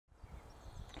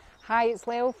Hi, it's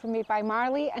Leo from Made by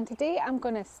Marley, and today I'm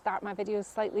going to start my videos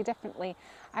slightly differently.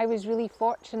 I was really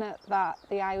fortunate that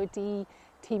the IOD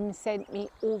team sent me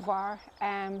over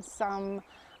some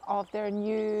of their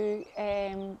new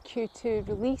Q2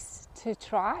 release to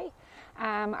try.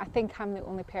 I think I'm the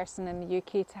only person in the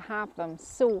UK to have them.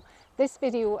 So this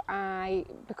video,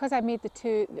 because I made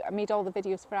all the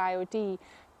videos for IOD,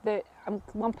 that I'm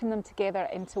lumping them together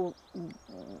into,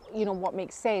 what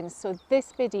makes sense. So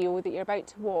this video that you're about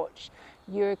to watch,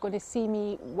 you're going to see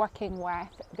me working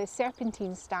with the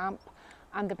Serpentine Stamp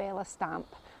and the Bella Stamp,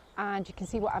 and you can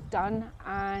see what I've done,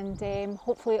 and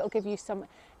hopefully it'll give you some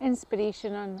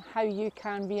inspiration on how you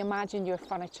can reimagine your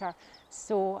furniture.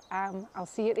 So I'll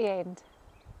see you at the end.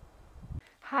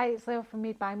 Hi, it's Leo from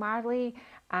Made by Marley,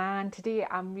 and today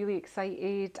I'm really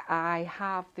excited. I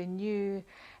have the new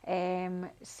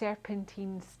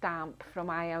Serpentine Stamp from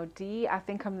IOD. I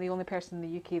think I'm the only person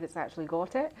in the UK that's actually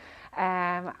got it,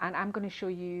 and I'm going to show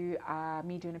you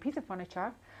me doing a piece of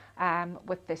furniture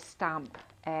with this stamp.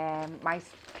 My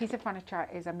piece of furniture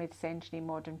is a mid-century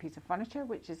modern piece of furniture,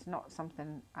 which is not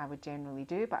something I would generally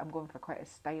do, but I'm going for quite a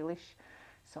stylish,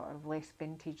 sort of less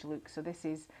vintage look. So this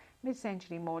is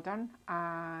mid-century modern,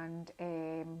 and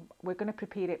we're going to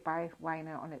prepare it by lying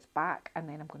it on its back, and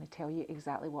then I'm going to tell you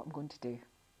exactly what I'm going to do.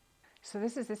 So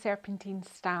this is the Serpentine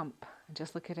Stamp, and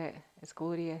just look at it, it's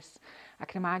glorious. I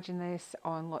can imagine this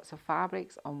on lots of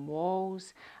fabrics, on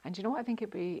walls, and you know what I think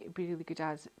it'd be really good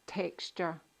as?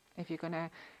 Texture. If you're going to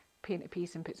paint a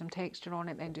piece and put some texture on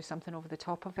it, then do something over the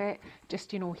top of it,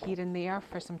 just here and there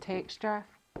for some texture.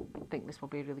 I think this will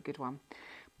be a really good one.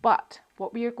 But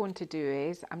what we are going to do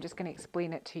is, I'm just going to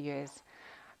explain it to you, is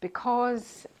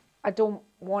because I don't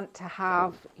want to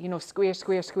have, square,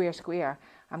 square, square, square,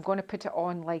 I'm going to put it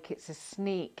on like it's a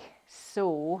snake.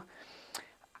 So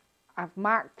I've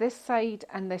marked this side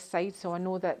and this side, so I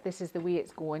know that this is the way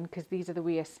it's going, because these are the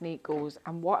way a snake goes.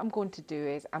 And what I'm going to do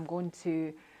is, I'm going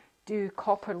to do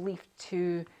copper leaf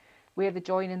to where the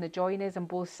join and the join is on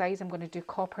both sides. I'm going to do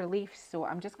copper leaf, so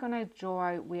I'm just going to draw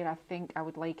out where I think I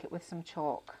would like it with some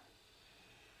chalk.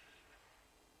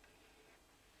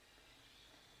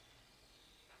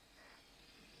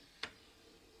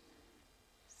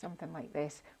 Something like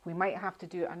this. We might have to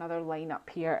do another line up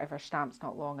here if our stamp's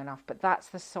not long enough, but that's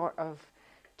the sort of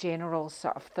general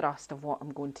sort of thrust of what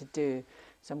I'm going to do.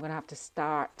 So I'm going to have to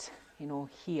start,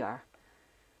 here.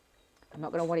 I'm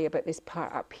not going to worry about this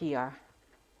part up here,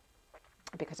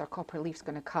 because our copper leaf's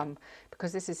going to come.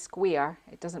 Because this is square,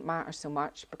 it doesn't matter so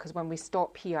much, because when we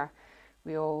stop here,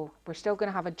 we're still going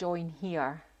to have a join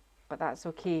here, but that's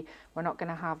okay. We're not going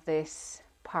to have this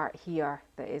part here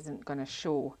that isn't going to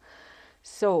show.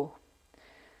 So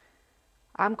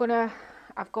I've got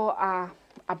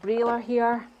a brailer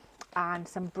here and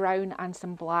some brown and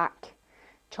some black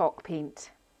chalk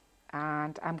paint,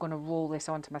 and I'm going to roll this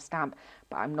onto my stamp,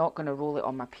 but I'm not going to roll it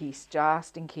on my piece,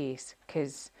 just in case,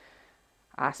 because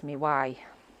ask me why.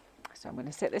 So I'm going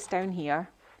to sit this down here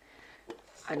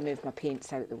and move my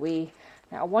paints out of the way.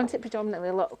 Now I want it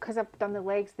predominantly, because I've done the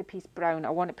legs of the piece brown,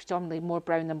 I want it predominantly more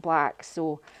brown than black.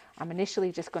 So I'm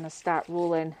initially just going to start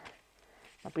rolling.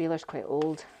 My brailer's quite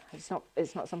old. It's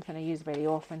not something I use very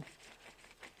often.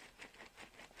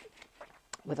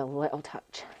 With a little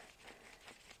touch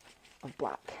of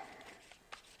black.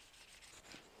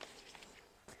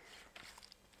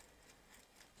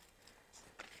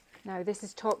 Now this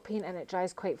is chalk paint and it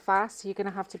dries quite fast, so you're going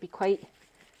to have to be quite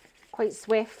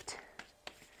swift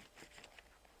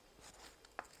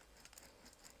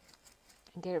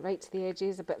and get it right to the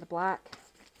edges, a bit of the black.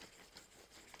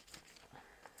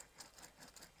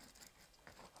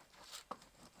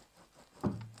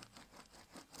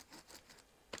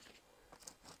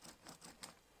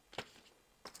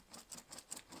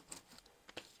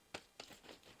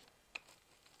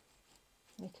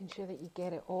 Making sure that you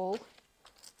get it all.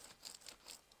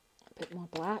 A bit more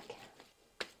black.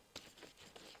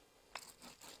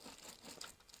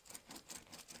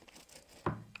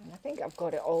 And I think I've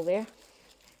got it all there.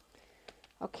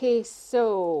 Okay,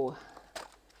 so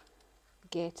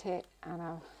get it, and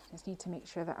I just need to make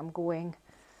sure that I'm going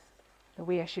the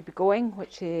way I should be going,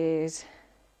 which is,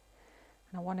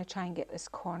 and I want to try and get this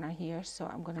corner here, so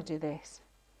I'm going to do this.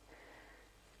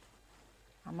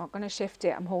 I'm not going to shift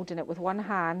it, I'm holding it with one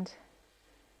hand,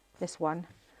 this one,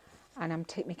 and I'm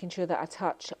making sure that I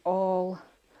touch all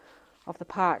of the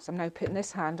parts. I'm now putting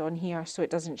this hand on here so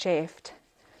it doesn't shift,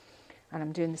 and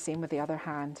I'm doing the same with the other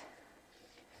hand.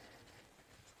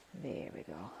 There we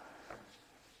go.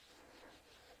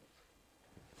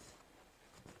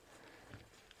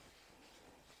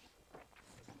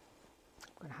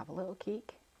 I'm going to have a little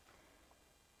cake.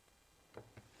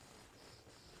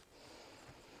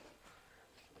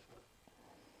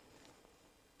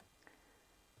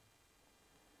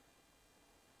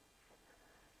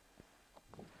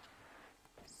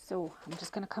 So I'm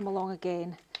just going to come along again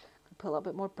and put a little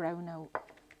bit more brown out.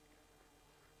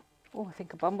 Oh, I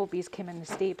think a bumblebee's came in the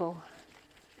stable.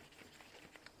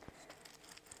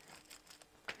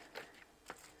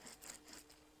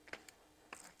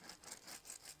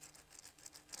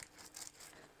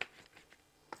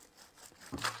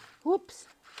 Whoops!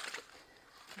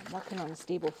 I'm working on the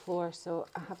stable floor, so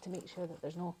I have to make sure that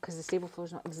there's no, because the stable floor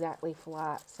is not exactly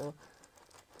flat, so.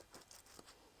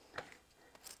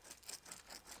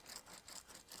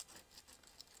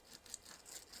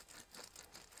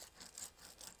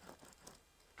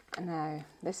 Now,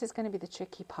 this is going to be the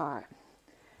tricky part,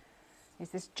 is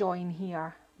this join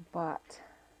here, but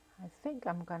I think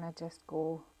I'm going to just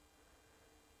go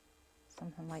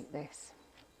something like this.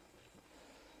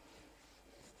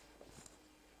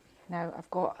 Now, I've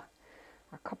got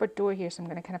a cupboard door here, so I'm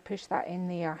going to kind of push that in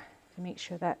there to make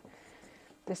sure that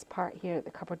this part here at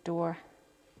the cupboard door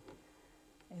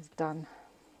is done.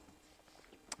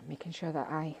 Making sure that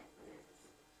I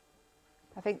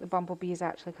think the bumblebee is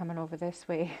actually coming over this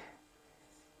way.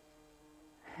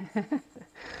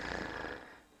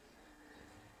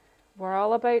 We're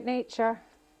all about nature.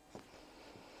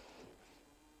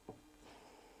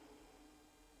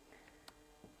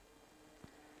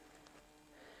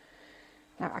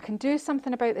 Now I can do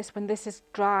something about this when this is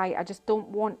dry. I just don't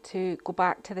want to go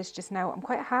back to this just now. I'm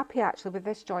quite happy actually with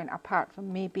this joint, apart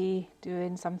from maybe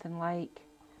doing something like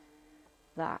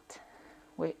that,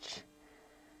 which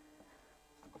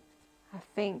I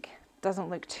think doesn't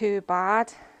look too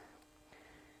bad.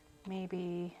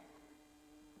 Maybe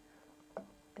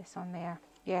this on there.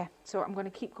 Yeah, so I'm going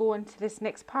to keep going to this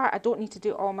next part. I don't need to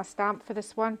do all my stamp for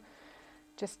this one,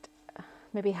 just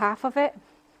maybe half of it.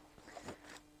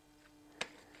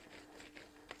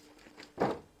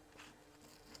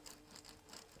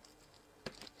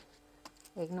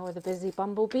 Ignore the busy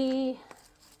bumblebee.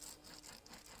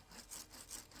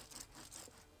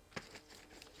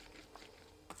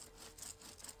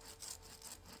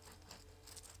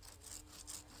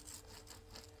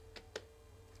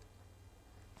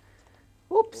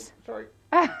 Oops. Sorry.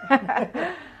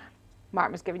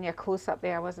 Martin was giving you a close-up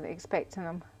there. I wasn't expecting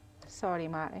him. Sorry,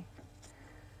 Marty.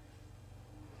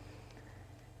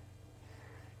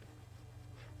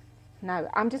 Now,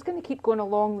 I'm just going to keep going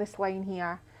along this line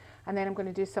here, and then I'm going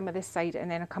to do some of this side,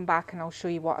 and then I'll come back and I'll show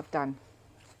you what I've done.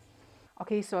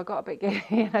 Okay, so I got a bit giddy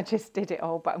and I just did it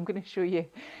all, but I'm going to show you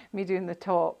me doing the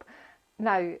top.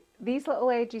 Now, these little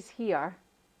edges here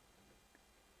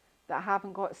that I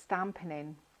haven't got stamping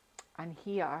in, and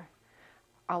here,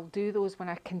 I'll do those when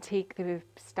I can take the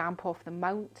stamp off the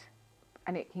mount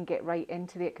and it can get right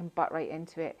into it, can butt right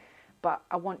into it. But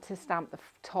I want to stamp the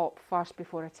top first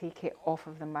before I take it off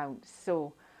of the mount.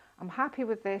 So I'm happy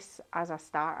with this as a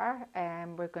starter,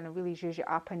 and we're going to really zhuzh it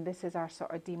up, and this is our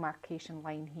sort of demarcation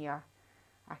line here.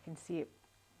 I can see it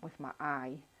with my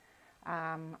eye.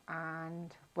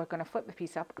 And we're going to flip the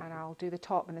piece up and I'll do the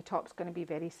top, and the top's going to be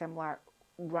very similar,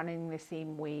 running the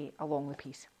same way along the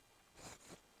piece.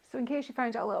 So in case you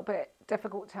found it a little bit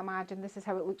difficult to imagine, this is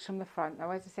how it looks from the front.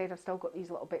 Now, as I said, I've still got these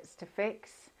little bits to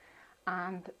fix,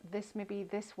 and this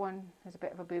one is a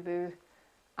bit of a boo-boo,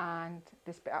 and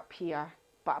this bit up here.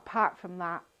 But apart from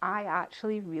that, I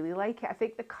actually really like it. I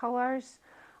think the colours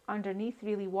underneath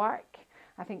really work.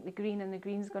 I think the green and the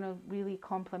green's going to really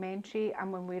complementary,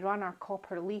 and when we run our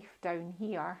copper leaf down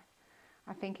here,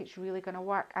 I think it's really going to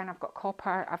work. And I've got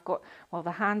copper, well,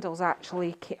 the handles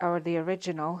actually are the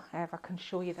original, if I can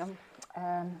show you them.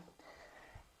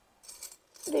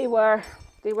 They were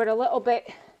a little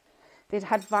bit, they'd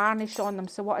had varnish on them,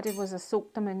 so what I did was I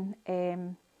soaked them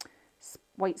in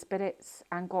white spirits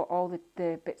and got all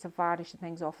the bits of varnish and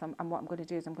things off them, and what I'm going to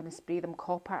do is I'm going to spray them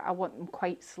copper. I want them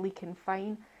quite sleek and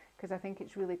fine, because I think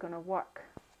it's really going to work.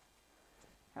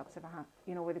 Helps if I have,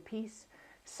 you know, with a piece.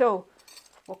 So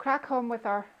we'll crack on with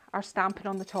our stamping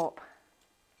on the top.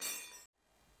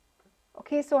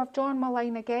 Okay, so I've drawn my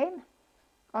line again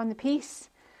on the piece,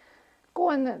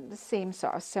 going the same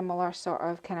sort of similar sort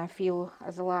of kind of feel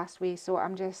as the last way. So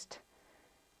I'm just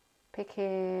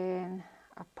picking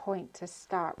a point to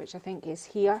start, which I think is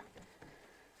here.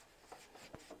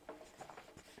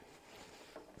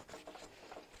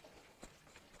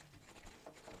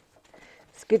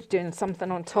 It's good doing something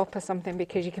on top of something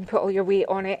because you can put all your weight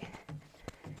on it.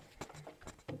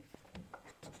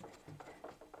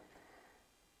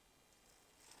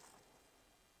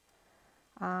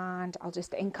 And I'll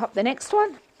just ink up the next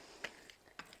one.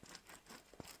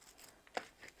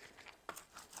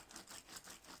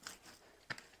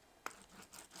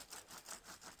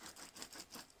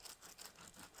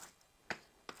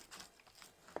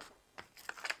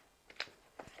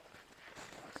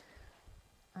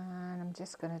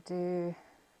 just going to do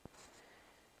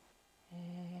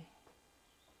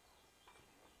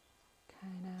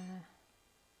kind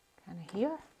of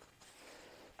here.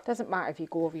 Doesn't matter if you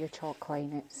go over your chalk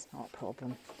line, it's not a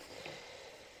problem.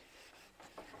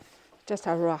 Just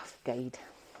a rough guide.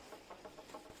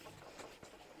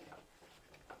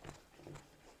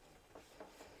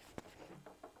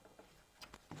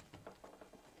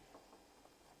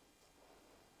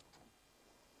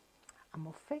 And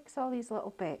we'll fix all these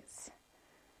little bits,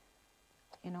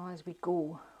 you know, as we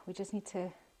go. We just need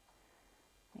to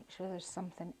make sure there's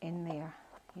something in there,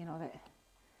 you know, that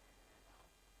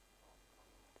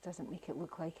doesn't make it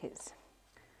look like it's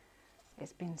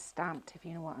been stamped, if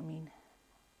you know what I mean.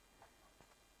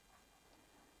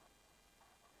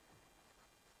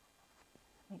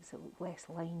 Makes it look less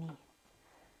liney.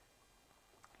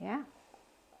 Yeah,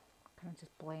 kind of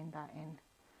just blend that in,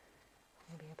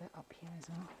 maybe a bit up here as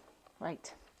well.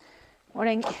 Right,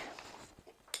 morning.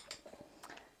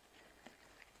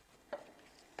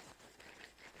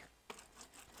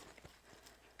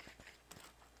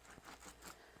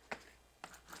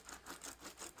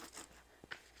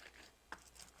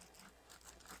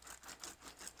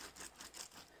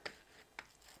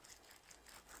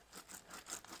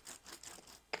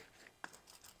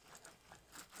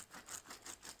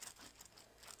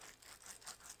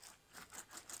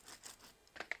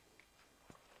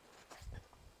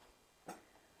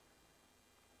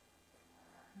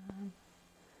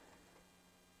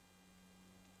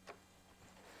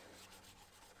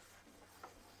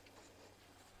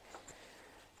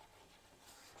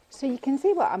 So you can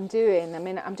see what I'm doing. I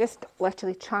mean, I'm just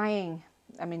literally trying,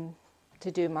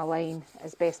 to do my line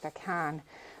as best I can.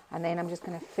 And then I'm just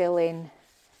going to fill in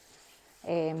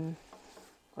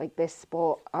like this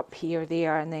spot up here,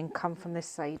 there, and then come from this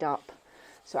side up.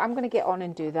 So I'm going to get on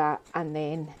and do that, and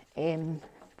then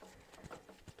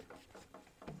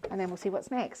we'll see what's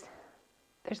next.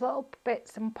 There's little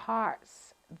bits and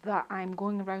parts that I'm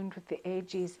going around with the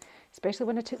edges, especially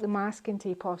when I took the masking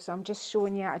tape off. So I'm just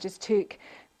showing you, I just took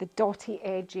the dotty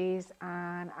edges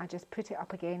and I just put it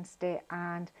up against it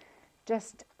and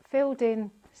just filled in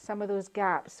some of those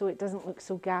gaps so it doesn't look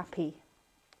so gappy.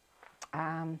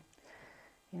 You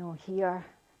know, here,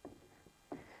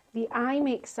 the eye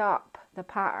makes up the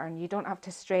pattern. You don't have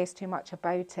to stress too much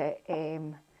about it.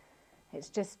 It's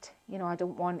just, you know, I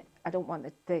don't want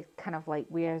the kind of like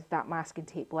where that masking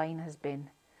tape line has been.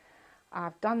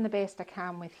 I've done the best I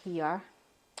can with here.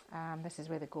 This is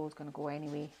where the gold's going to go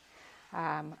anyway.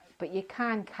 But you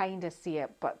can kind of see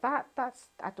it, but that's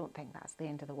I don't think that's the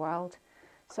end of the world.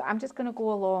 So I'm just going to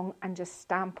go along and just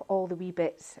stamp all the wee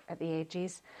bits at the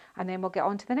edges, and then we'll get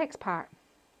on to the next part.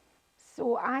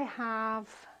 So I have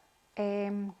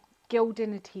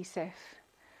gilding adhesive.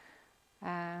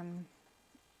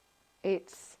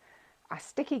 It's a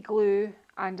sticky glue,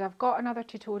 and I've got another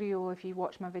tutorial if you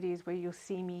watch my videos where you'll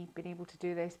see me being able to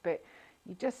do this, but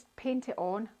you just paint it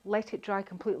on, let it dry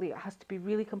completely. It has to be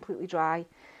really completely dry,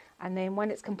 and then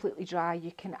when it's completely dry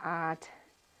you can add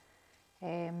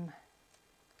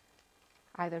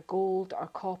either gold or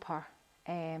copper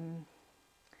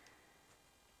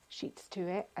sheets to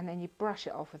it, and then you brush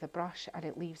it off with a brush and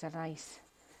it leaves a nice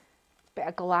bit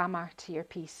of glamour to your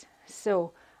piece.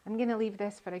 So I'm going to leave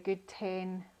this for a good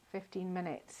 10-15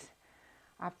 minutes.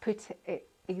 I've put it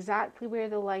exactly where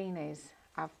the line is.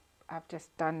 I've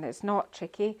just done, it's not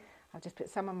tricky, I've just put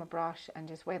some on my brush and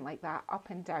just went like that up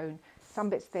and down, some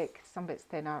bits thick, some bits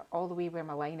thinner, all the way where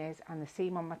my line is, and the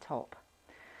same on my top.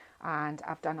 And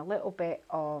I've done a little bit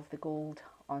of the gold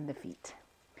on the feet.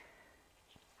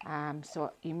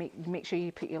 So you make sure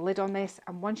you put your lid on this,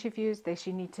 and once you've used this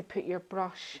you need to put your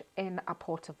brush in a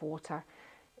pot of water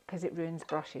because it ruins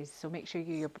brushes, so make sure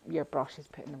your brush is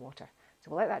put in the water.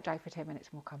 So we'll let that dry for 10 minutes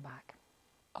and we'll come back.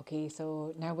 Okay,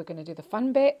 so now we're going to do the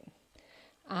fun bit,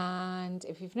 and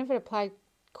if you've never applied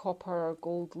copper or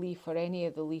gold leaf or any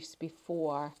of the leaves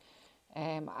before,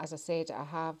 as I said, I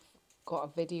have got a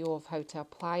video of how to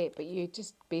apply it, but you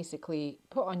just basically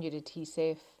put on your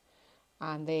adhesive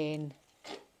and then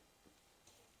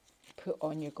put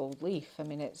on your gold leaf. I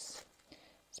mean, it's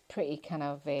pretty kind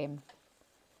of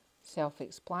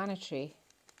self-explanatory.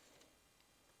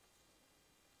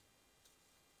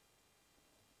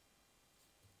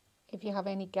 If you have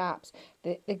any gaps,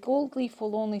 the gold leaf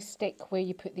will only stick where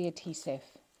you put the adhesive.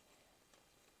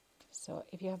 So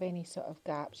if you have any sort of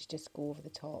gaps, you just go over the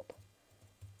top.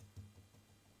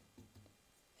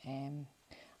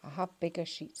 I have bigger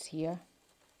sheets here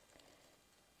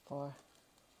for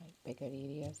like bigger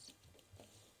areas.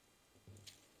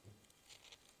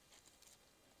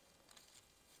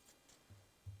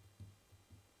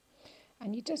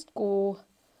 And you just go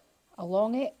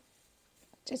along it,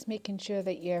 just making sure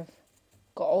that you've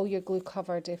got all your glue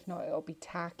covered. If not, it'll be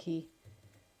tacky.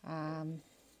 And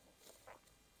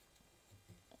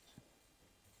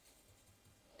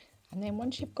then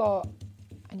once you've got,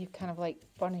 and you've kind of like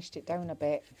burnished it down a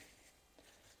bit,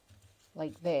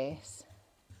 like this.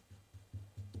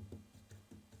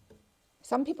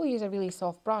 Some people use a really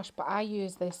soft brush, but I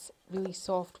use this really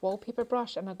soft wallpaper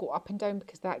brush, and I go up and down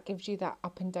because that gives you that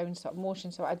up and down sort of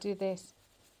motion. So I do this.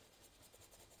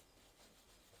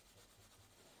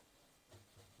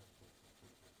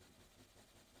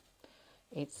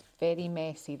 It's very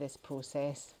messy, this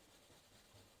process.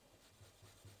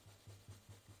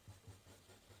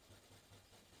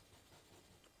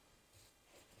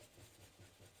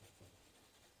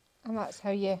 And that's how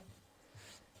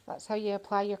you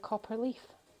apply your copper leaf.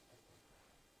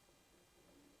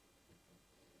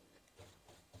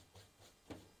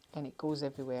 And it goes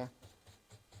everywhere.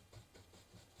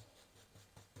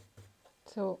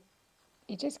 So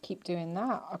you just keep doing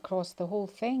that across the whole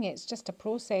thing. It's just a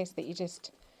process that you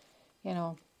just, you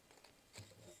know,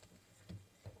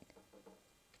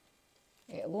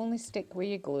 it'll only stick where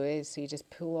your glue is, so you just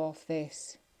pull off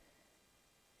this.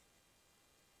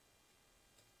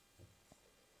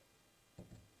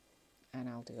 And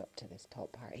I'll do up to this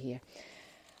top part here.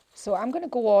 So I'm going to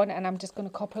go on and I'm just going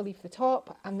to copper leaf the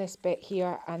top and this bit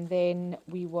here, and then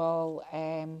we will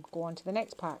go on to the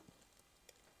next part.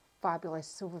 Fabulous.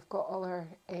 So we've got all our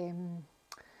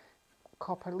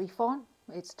copper leaf on.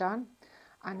 It's done.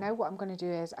 And now what I'm going to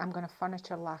do is I'm going to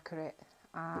furniture lacquer it.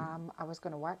 I was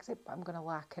going to wax it, but I'm going to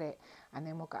lacquer it, and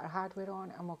then we'll get our hardware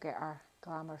on and we'll get our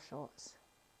glamour shots.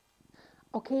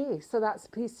 Okay, so that's the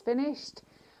piece finished.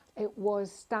 It was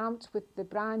stamped with the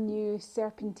brand new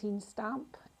Serpentine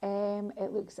stamp.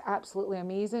 It looks absolutely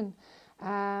amazing.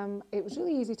 It was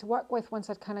really easy to work with once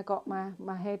I'd kind of got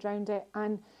my head around it.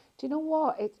 And do you know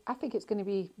what? I think it's going to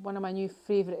be one of my new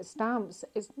favourite stamps.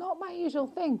 It's not my usual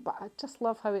thing, but I just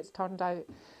love how it's turned out.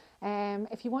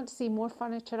 If you want to see more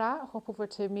furniture art, hop over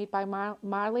to Made by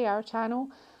Marley, our channel.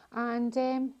 And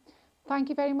thank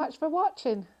you very much for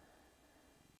watching.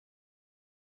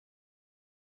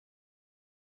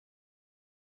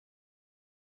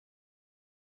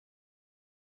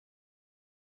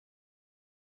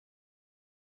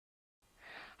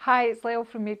 Hi, it's Lyle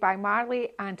from Made by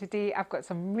Marley, and today I've got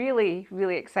some really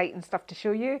exciting stuff to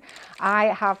show you. I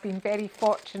have been very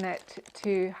fortunate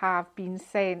to have been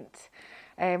sent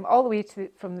all the way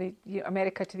from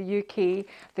America to the UK,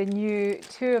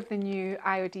 two of the new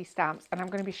IOD stamps, and I'm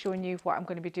going to be showing you what I'm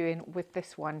going to be doing with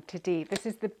this one today. This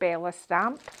is the Bella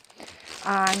stamp,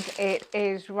 and it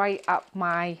is right up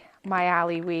my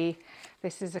alleyway.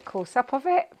 This is a close-up of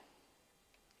it,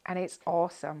 and it's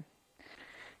awesome.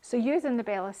 So using the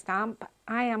Bella stamp,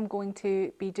 I am going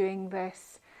to be doing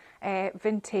this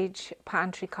vintage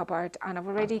pantry cupboard, and I've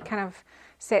already kind of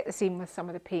set the scene with some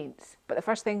of the paints. But the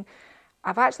first thing,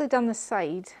 I've actually done the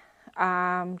side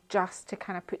just to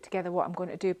kind of put together what I'm going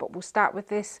to do, but we'll start with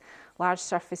this large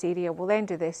surface area, we'll then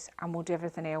do this, and we'll do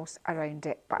everything else around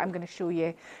it. But I'm going to show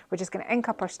you, we're just going to ink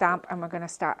up our stamp and we're going to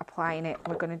start applying it.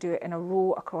 We're going to do it in a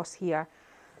row across here.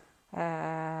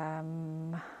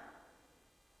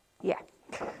 Yeah.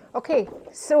 Okay,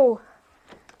 so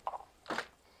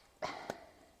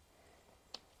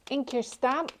ink your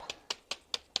stamp.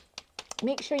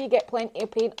 Make sure you get plenty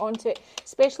of paint onto it,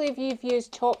 especially if you've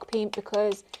used chalk paint,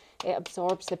 because it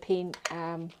absorbs the paint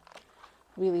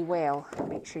really well.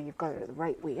 Make sure you've got it the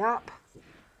right way up.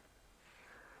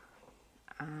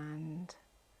 And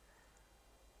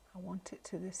I want it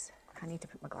to this, I need to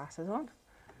put my glasses on,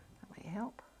 that might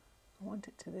help. I want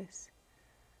it to this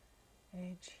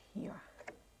edge here.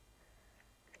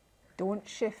 Don't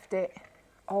shift it,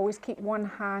 always keep one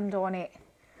hand on it,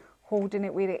 holding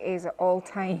it where it is at all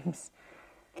times,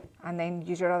 and then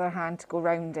use your other hand to go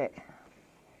round it.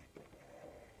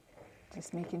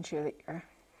 Just making sure that you're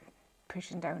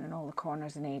pushing down on all the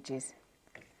corners and edges.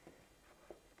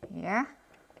 Yeah,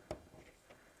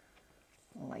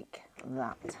 like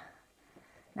that.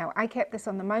 Now I kept this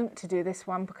on the mount to do this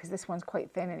one because this one's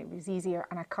quite thin and it was easier,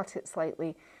 and I cut it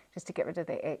slightly just to get rid of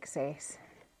the excess.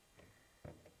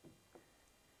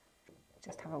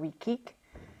 Just have a wee keek,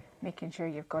 making sure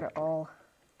you've got it all.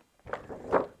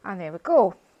 And there we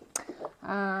go.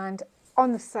 And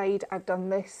on the side I've done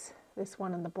this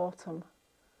one on the bottom.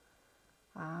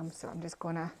 So I'm just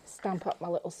going to stamp up my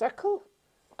little circle,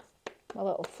 my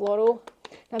little floral.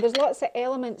 Now there's lots of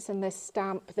elements in this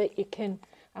stamp that you can,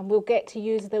 and we'll get to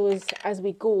use those as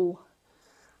we go.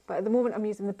 But at the moment I'm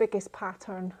using the biggest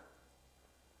pattern.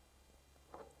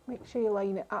 Make sure you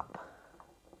line it up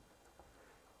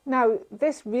Now,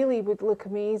 this really would look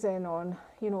amazing on,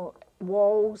 you know,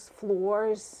 walls,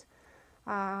 floors,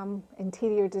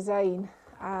 interior design.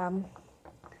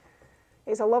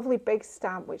 It's a lovely big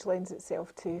stamp which lends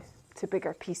itself to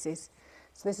bigger pieces.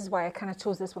 So this is why I kind of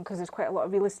chose this one, because there's quite a lot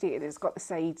of real estate. It's got the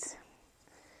sides.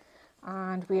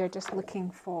 And we are just looking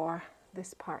for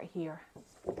this part here.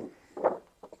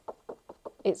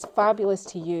 It's fabulous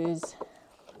to use.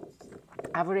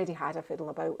 I've already had a fiddle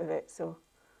about with it, so.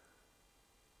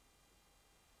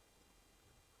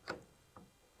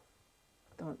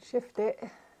 Don't shift it.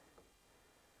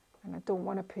 And I don't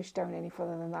want to push down any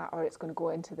further than that, or it's going to go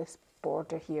into this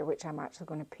border here, which I'm actually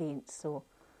going to paint. So,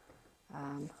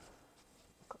 got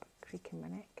a creak in my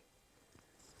neck.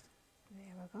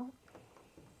 There we go.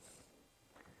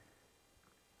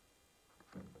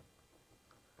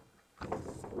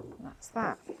 That's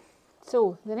that.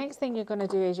 So the next thing you're going to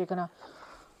do is you're going to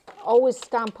always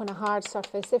stamp on a hard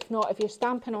surface. If not, if you're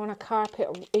stamping on a carpet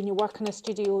or when you work in a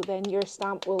studio, then your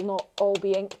stamp will not all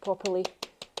be inked properly.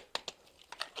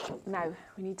 Now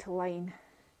we need to line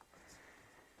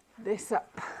this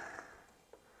up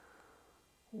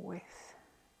with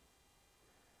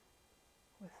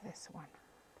this one.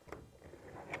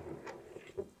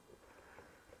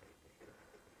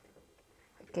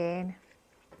 Again.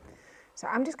 So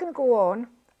I'm just going to go on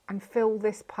and fill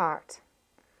this part,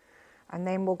 and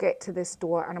then we'll get to this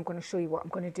door and I'm going to show you what I'm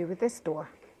going to do with this door.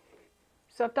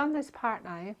 So I've done this part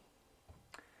now,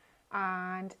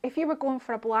 and if you were going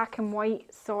for a black and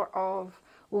white sort of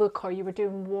look, or you were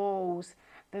doing walls,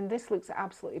 then this looks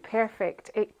absolutely perfect.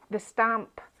 The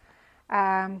stamp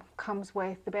comes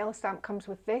with, the Bella stamp comes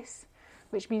with this,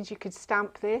 which means you could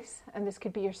stamp this and this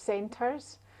could be your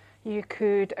centres. You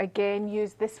could again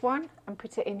use this one and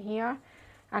put it in here,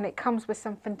 and it comes with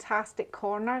some fantastic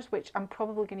corners, which I'm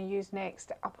probably going to use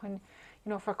next up on, you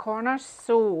know, for corners.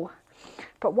 So,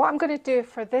 but what I'm going to do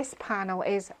for this panel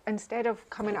is, instead of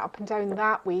coming up and down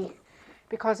that way,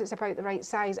 because it's about the right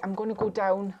size, I'm going to go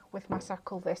down with my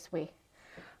circle this way,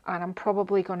 and I'm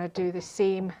probably going to do the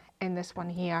same in this one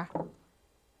here.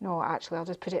 No, actually I'll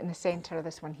just put it in the centre of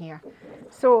this one here.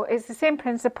 So it's the same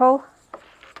principle.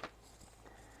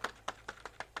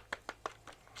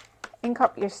 Ink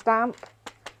up your stamp,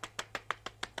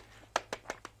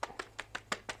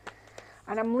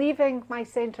 and I'm leaving my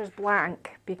centres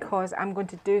blank because I'm going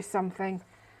to do something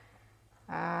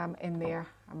in there.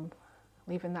 I'm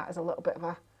leaving that as a little bit of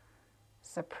a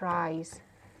surprise.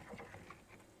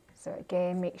 So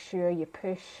again, make sure you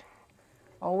push,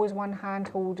 always one hand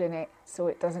holding it so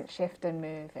it doesn't shift and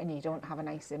move and you don't have a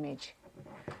nice image.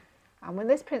 And when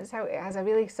this prints out, it has a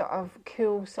really sort of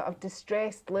cool, sort of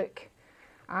distressed look.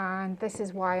 And this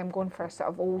is why I'm going for a sort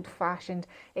of old-fashioned,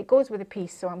 it goes with the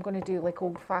piece, so I'm going to do like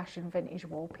old-fashioned vintage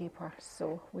wallpaper.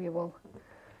 So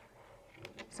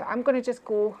I'm going to just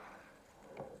go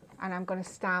and I'm going to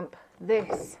stamp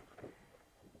this.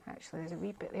 Actually, there's a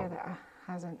wee bit there that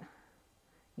hasn't,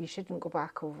 you shouldn't go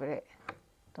back over it.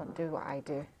 Don't do what I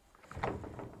do.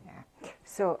 Yeah.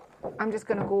 So I'm just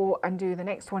going to go and do the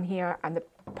next one here and the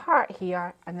part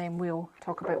here, and then we'll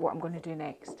talk about what I'm going to do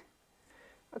next.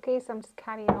 Okay, so I'm just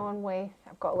carrying on with,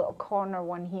 I've got a little corner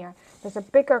one here. There's a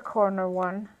bigger corner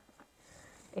one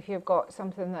if you've got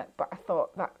something that, but I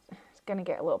thought that it's going to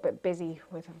get a little bit busy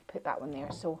with, I've put that one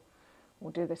there, so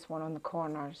we'll do this one on the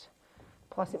corners.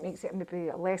 Plus it makes it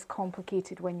maybe less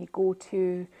complicated when you go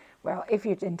to, well, if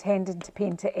you're intending to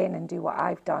paint it in and do what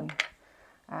I've done.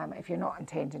 If you're not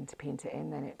intending to paint it in,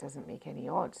 then it doesn't make any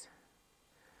odds.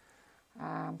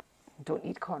 Don't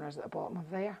need corners at the bottom of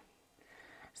there.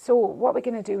 So what we're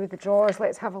going to do with the drawers,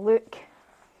 let's have a look.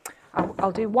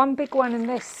 I'll do one big one in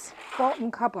this bottom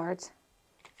cupboard,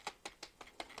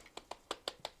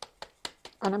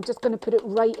 and I'm just going to put it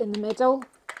right in the middle.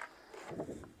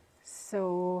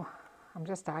 So I'm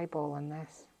just eyeballing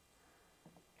this.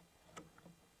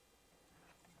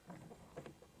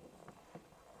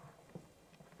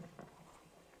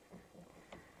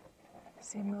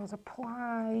 Same rules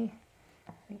apply.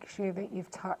 Make sure that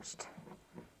you've touched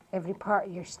every part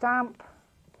of your stamp,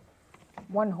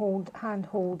 one hand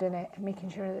holding it, making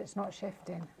sure that it's not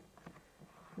shifting.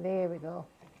 There we go.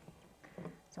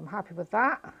 So I'm happy with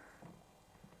that.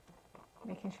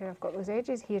 Making sure I've got those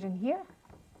edges here and here.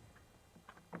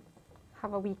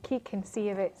 Have a wee kick and see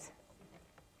if it's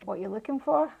what you're looking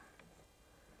for.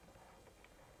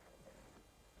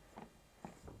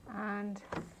 And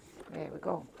there we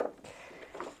go.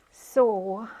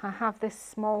 So I have this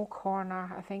small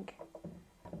corner, I think.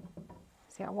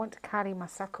 See, I want to carry my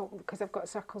circle because I've got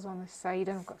circles on this side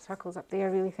and I've got circles up there.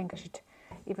 I really think I should,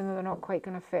 even though they're not quite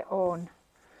going to fit on,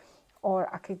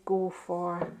 or I could go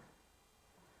for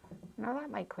Now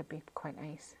that might could be quite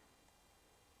nice.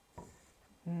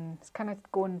 It's kind of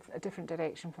going a different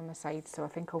direction from the sides, so I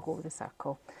think I'll go with the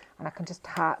circle. And I can just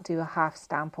do a half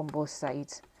stamp on both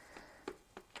sides.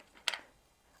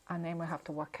 And then we'll have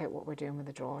to work out what we're doing with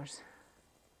the drawers.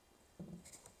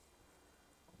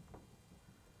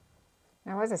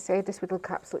 Now, as I said, this would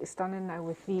look absolutely stunning now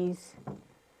with these.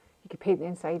 You could paint the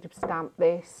inside, stamp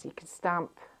this, you could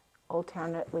stamp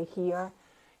alternately here.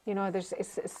 You know,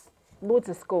 it's loads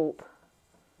of scope.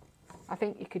 I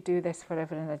think you could do this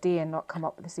forever in a day and not come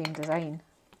up with the same design.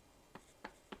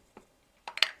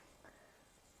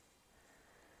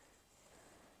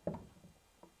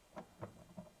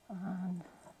 And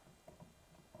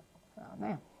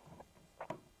there.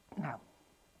 Now,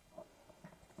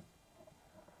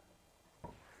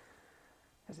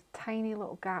 there's a tiny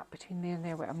little gap between there and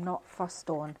there where I'm not fussed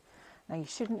on. Now, you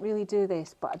shouldn't really do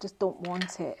this, but I just don't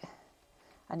want it.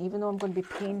 And even though I'm going to be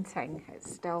painting, it's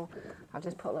still, I'll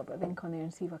just put a little bit of ink on there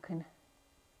and see if I can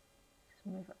just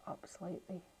move it up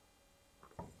slightly.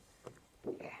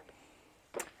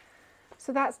 Yeah.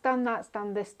 So that's done,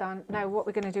 this done. Now what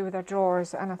we're going to do with our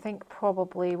drawers, and I think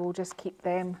probably we'll just keep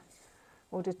them,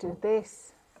 we'll just do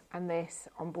this and this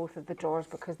on both of the drawers,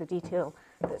 because the detail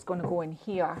that's going to go in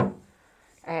here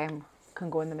can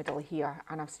go in the middle here,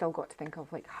 and I've still got to think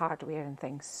of like hardware and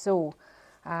things. So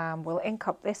we'll ink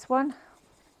up this one.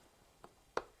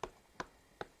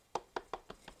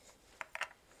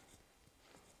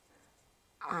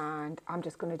 And I'm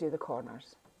just going to do the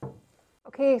corners.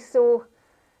 Okay, so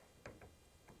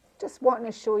just wanting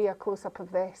to show you a close-up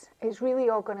of this. It's really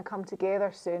all going to come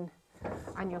together soon,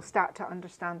 and you'll start to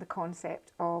understand the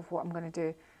concept of what I'm going to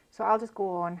do. So I'll just go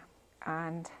on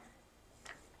and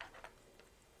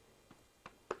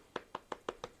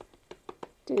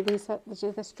do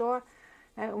this drawer.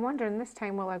 Now I'm wondering this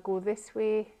time, will I go this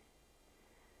way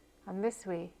and this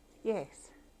way? Yes.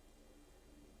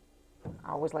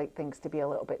 I always like things to be a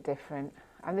little bit different,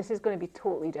 and this is going to be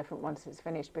totally different once it's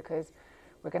finished, because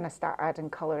we're going to start adding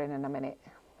colour in a minute.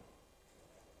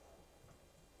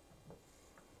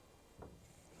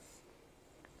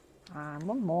 And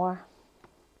one more.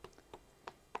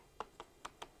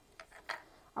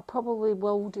 I probably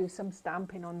will do some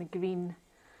stamping on the green,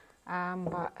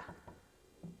 but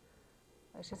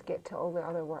let's just get to all the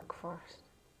other work first.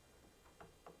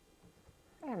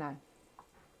 There now.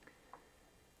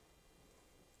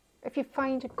 If you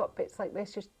find you've got bits like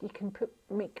this, just you can put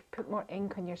more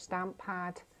ink on your stamp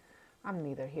pad. I'm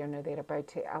neither here nor there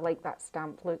about it. I like that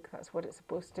stamp look. That's what it's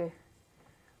supposed to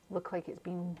look like. It's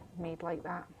been made like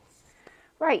that.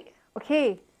 Right,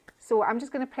 okay, so I'm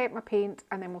just going to prep my paint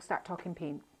and then we'll start talking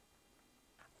paint.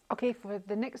 Okay, for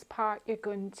the next part, you're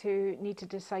going to need to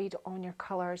decide on your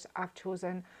colours. I've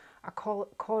chosen a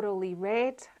corally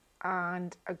red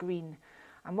and a green.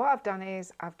 And what I've done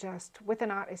is I've just, with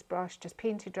an artist brush, just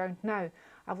painted round. Now,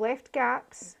 I've left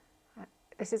gaps.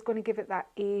 This is going to give it that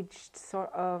aged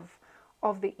sort of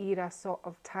the era sort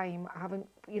of time. I haven't,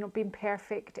 been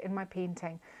perfect in my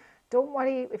painting. Don't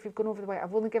worry if you've gone over the white.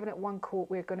 I've only given it one coat.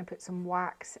 We're going to put some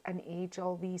wax and age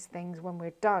all these things when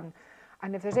we're done.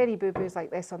 And if there's any boo-boos like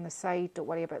this on the side, don't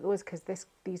worry about those, because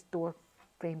these door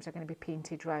frames are going to be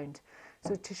painted round.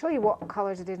 So to show you what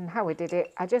colours I did and how I did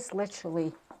it, I just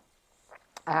literally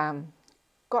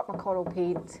got my coral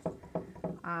paint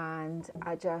and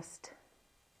I just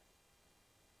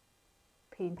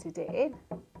painted it in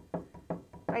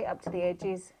right up to the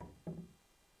edges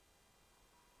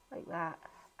like that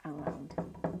and round.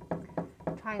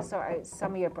 Try and sort out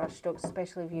some of your brush strokes,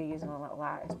 especially if you're using a little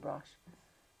artist brush,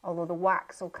 although the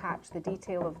wax will catch the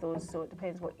detail of those, so it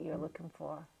depends what you're looking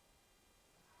for.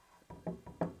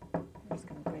 I'm just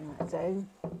going to bring that down.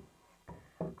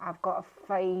 I've got a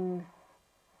fine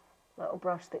little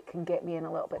brush that can get me in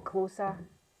a little bit closer.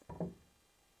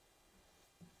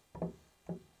 It's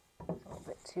a little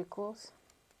bit too close.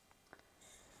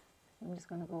 I'm just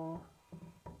going to go.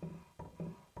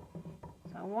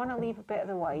 So I want to leave a bit of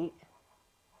the white,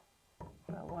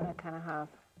 but I want to kind of have.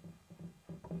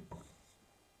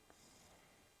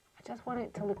 I just want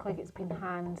it to look like it's been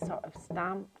hand sort of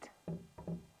stamped.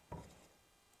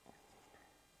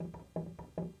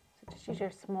 So just use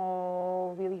your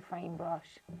small, really fine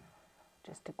brush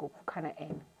just to go kind of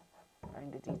in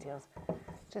around the details.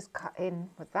 Just cut in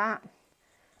with that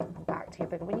and back to your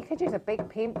bigger one. You could use a big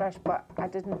paintbrush, but I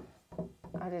didn't.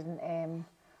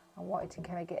 I wanted to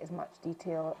kind of get as much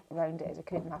detail around it as I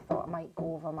could, and I thought I might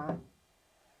go over my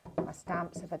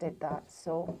stamps if I did that.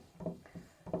 So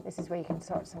this is where you can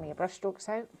sort some of your brush strokes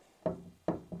out.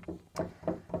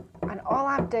 And all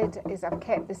I've did is I've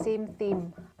kept the same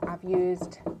theme. I've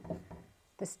used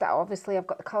Obviously I've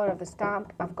got the colour of the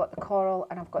stamp, I've got the coral,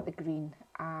 and I've got the green,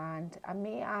 and I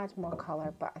may add more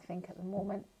colour, but I think at the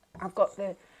moment I've got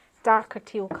the darker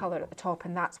teal colour at the top,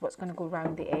 and that's what's going to go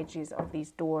around the edges of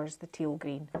these doors, the teal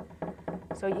green.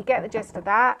 So you get the gist of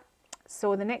that.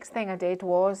 So the next thing I did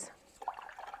was,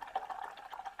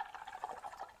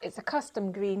 it's a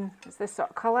custom green, it's this sort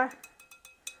of colour,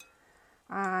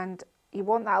 and you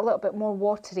want that a little bit more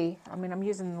watery. I mean, I'm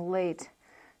using the lid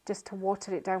just to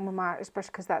water it down with my artist brush,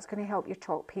 because that's going to help your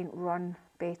chalk paint run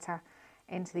better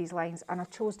into these lines. And I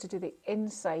chose to do the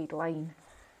inside line.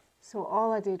 So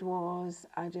all I did was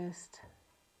I just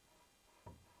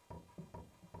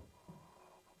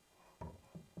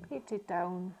painted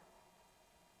down,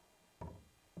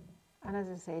 and as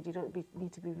I said, you don't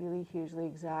need to be really hugely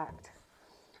exact,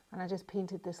 and I just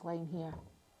painted this line here.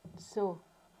 So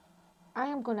I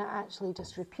am going to actually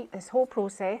just repeat this whole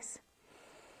process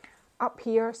up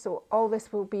here. So all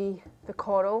this will be the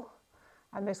coral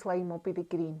and this line will be the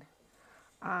green,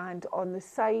 and on the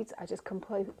sides I just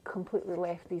completely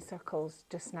left these circles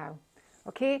just now.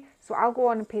 Okay, so I'll go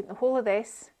on and paint the whole of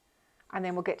this, and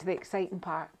then we'll get to the exciting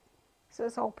part. So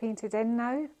it's all painted in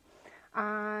now,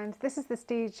 and this is the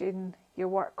stage in your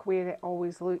work where it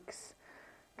always looks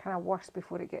kind of worse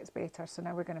before it gets better. So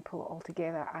now we're going to pull it all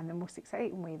together, and the most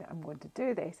exciting way that I'm going to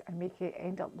do this and make it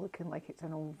end up looking like it's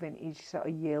an old vintage sort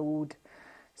of yellowed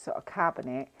sort of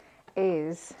cabinet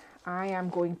is I am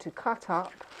going to cut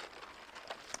up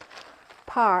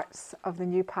parts of the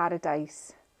new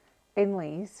Paradise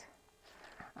Inlays,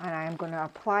 and I am going to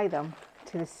apply them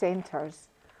to the centres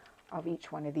of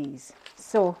each one of these.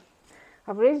 So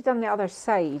I've already done the other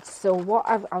side, so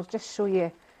I'll just show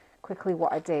you quickly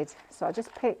what I did. So I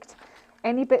just picked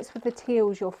any bits with the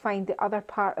tails. You'll find the other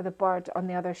part of the bird on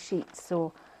the other sheet,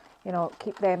 so you know,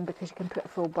 keep them because you can put a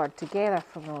full bird together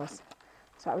from those.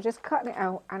 So I was just cutting it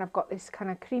out, and I've got this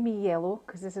kind of creamy yellow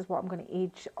because this is what I'm going to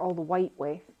age all the white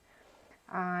with.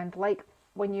 And like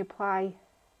when you apply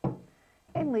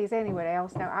inlays anywhere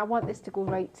else, now I want this to go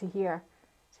right to here,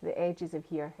 to the edges of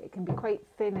here. It can be quite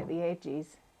thin at the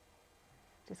edges,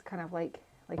 just kind of like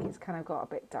it's kind of got a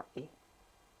bit dirty.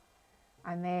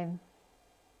 And then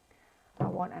I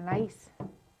want a nice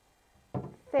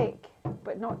thick,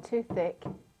 but not too thick,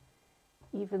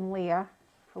 even layer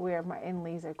for where my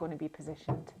inlays are going to be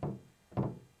positioned.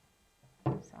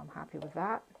 So I'm happy with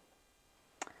that.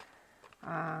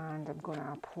 And I'm going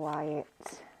to apply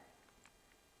it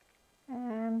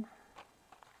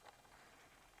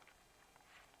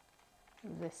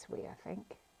this way, I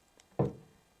think.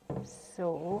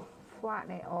 So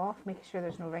flatten it off, making sure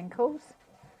there's no wrinkles,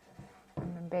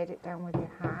 and embed it down with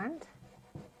your hand.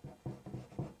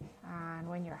 And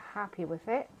when you're happy with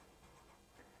it,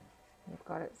 you've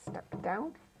got it stuck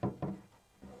down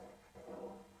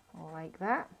like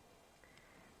that.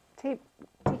 Take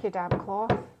your damp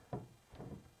cloth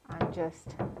and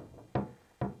just,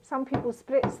 some people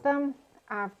spritz them.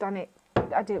 I've done it,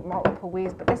 I do it multiple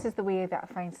ways, but this is the way that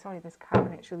I find, sorry, this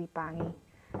cabinet's really bangy.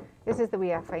 This is the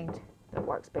way I find that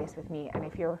works best with me. And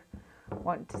if you're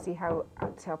wanting to see how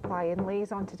to apply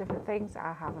inlays onto different things,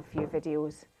 I have a few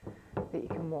videos that you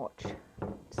can watch.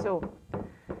 So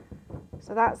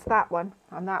that's that one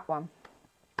and that one.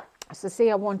 So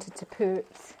say I wanted to put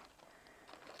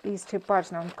these two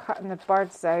birds. Now I'm cutting the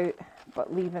birds out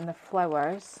but leaving the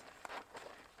flowers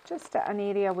just at an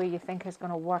area where you think is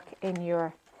going to work in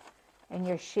your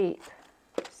shape.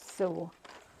 So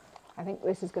I think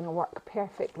this is going to work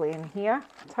perfectly in here.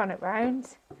 Turn it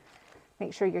round,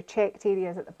 make sure your checked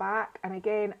area is at the back, and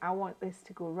again I want this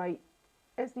to go right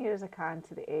as near as I can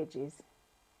to the edges,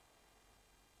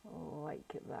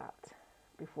 like that,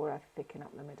 before I thicken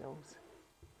up the middles.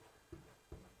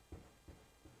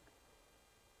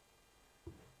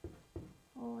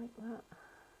 Like that.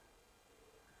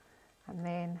 And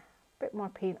then a bit more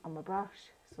paint on my brush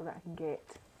so that I can get,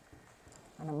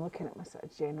 and I'm looking at my sort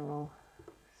of general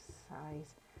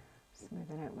size,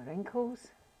 smoothing out my wrinkles,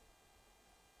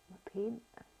 my paint,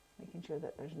 making sure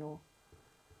that there's no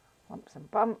lumps and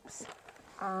bumps,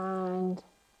 and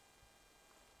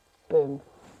boom,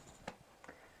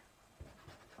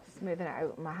 smoothing it out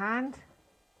with my hand.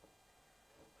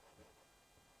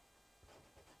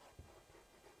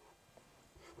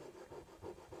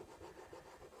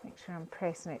 Make sure I'm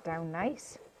pressing it down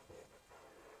nice.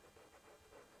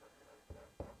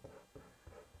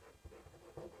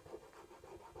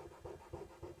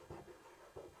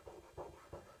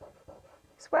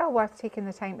 It's well worth taking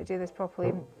the time to do this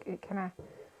properly. It kind of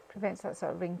prevents that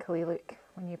sort of wrinkly look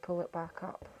when you pull it back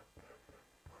up.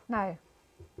 Now,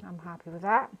 I'm happy with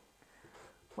that.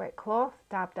 Wet cloth,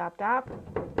 dab, dab, dab.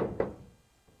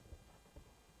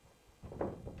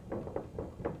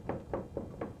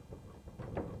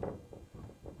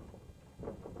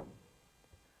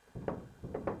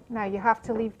 Now you have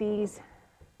to leave these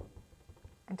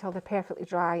until they're perfectly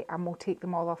dry, and we'll take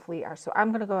them all off later. So I'm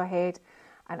going to go ahead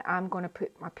and I'm going to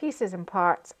put my pieces and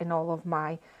parts in all of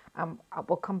my,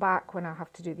 we'll come back when I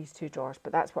have to do these two drawers,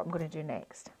 but that's what I'm going to do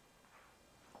next.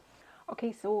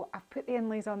 Okay, so I've put the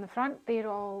inlays on the front, they're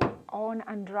all on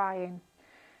and drying.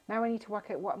 Now I need to work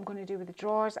out what I'm going to do with the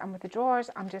drawers, and with the drawers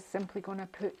I'm just simply going to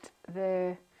put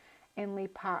the inlay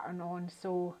pattern on.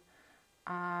 So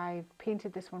I've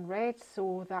painted this one red,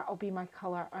 so that'll be my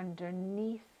colour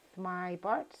underneath my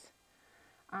birds,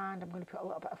 and I'm going to put a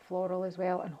little bit of floral as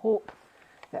well, and hope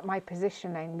that my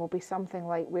positioning will be something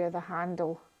like where the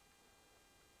handle,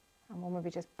 and we'll maybe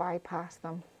just bypass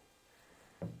them.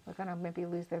 We're going to maybe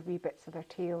lose their wee bits of their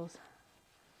tails,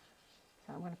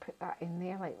 so I'm going to put that in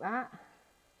there like that.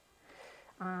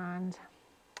 And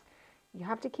you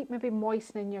have to keep maybe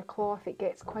moistening your cloth. It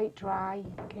gets quite dry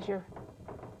because you're,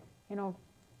 you know,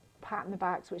 patting the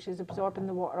backs, which is absorbing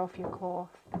the water off your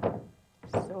cloth.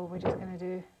 So we're just going to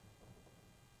do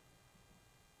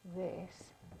this.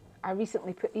 I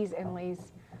recently put these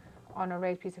inlays on a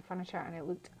red piece of furniture and it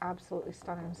looked absolutely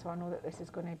stunning, so I know that this is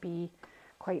going to be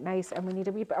quite nice. And we need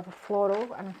a wee bit of a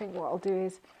floral, and I think what I'll do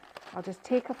is I'll just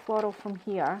take a floral from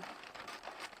here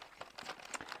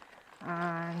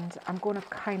and I'm going to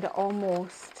kind of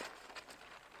almost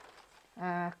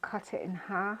cut it in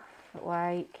half,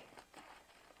 like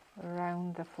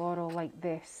around the floral like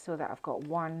this, so that I've got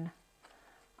one,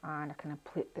 and I can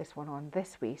put this one on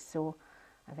this way. So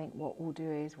I think what we'll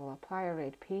do is we'll apply a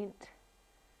red paint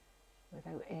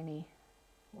without any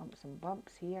lumps and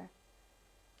bumps here,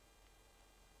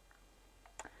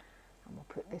 and we'll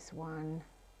put this one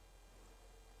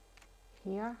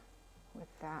here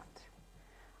with that.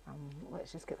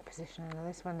 Let's just get the positioning of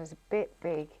this one. Is a bit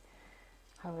big,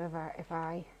 however if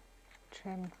I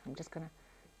trim, I'm just going to,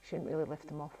 shouldn't really lift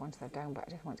them off once they're down, but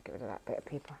I just want to get rid of that bit of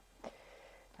paper.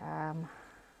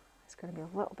 It's going to be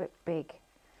a little bit big.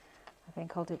 I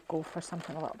think I'll go for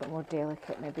something a little bit more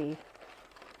delicate, maybe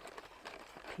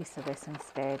a piece of this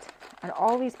instead. And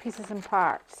all these pieces and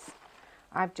parts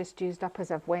I've just used up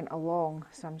as I've went along,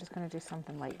 so I'm just going to do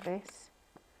something like this.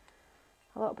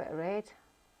 A little bit of red,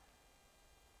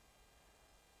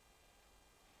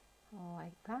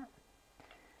 like that,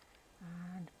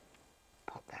 and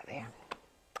pop that there.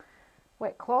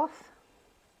 Wet cloth,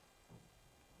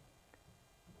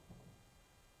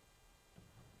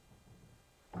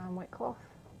 and wet cloth,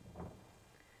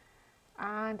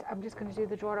 and I'm just going to do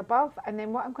the drawer above, and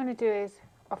then what I'm going to do is,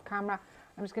 off camera,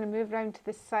 I'm just going to move around to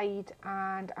the side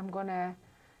and I'm going to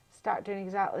start doing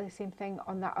exactly the same thing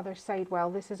on that other side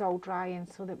while this is all drying,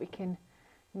 so that we can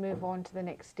move on to the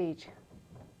next stage.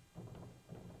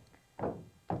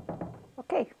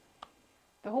 Okay,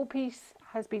 the whole piece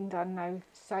has been done now,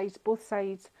 sides, both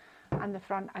sides and the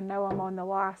front, and now I'm on the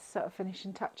last sort of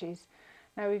finishing touches.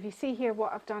 Now if you see here,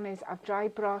 what I've done is I've dry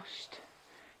brushed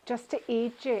just to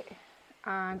age it,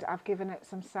 and I've given it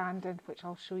some sanding, which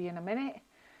I'll show you in a minute,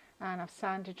 and I've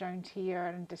sanded around here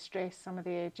and distressed some of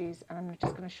the edges, and I'm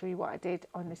just going to show you what I did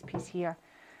on this piece here.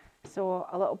 So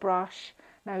a little brush.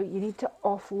 Now you need to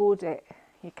offload it,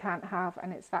 you can't have,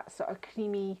 and it's that sort of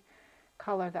creamy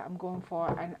colour that I'm going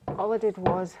for, and all I did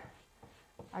was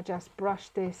I just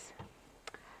brushed this.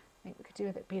 I think we could do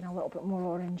with it being a little bit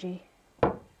more orangey.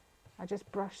 I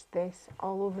just brushed this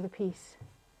all over the piece.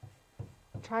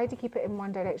 Tried to keep it in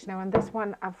one direction. Now on this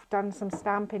one I've done some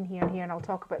stamping here and here, and I'll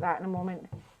talk about that in a moment.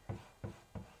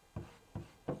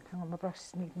 Hang on, my brush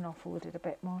is needing offloaded a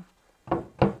bit more.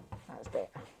 That's better.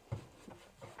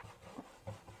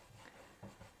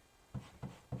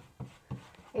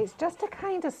 It's just to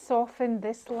kind of soften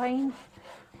this line,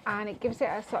 and it gives it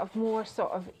a sort of more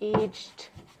sort of aged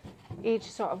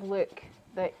sort of look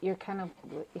that you're kind of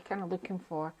looking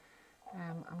for.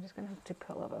 I'm just going to have to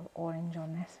put a little bit of orange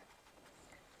on this,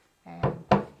 and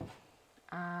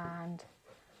I'm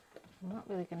not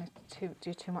really going to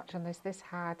do too much on this. This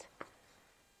had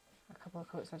a couple of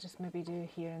coats. I'll just maybe do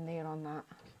here and there on that,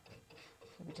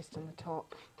 maybe just on the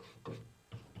top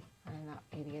and in that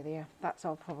area there. That's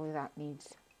all probably that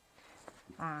needs,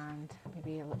 and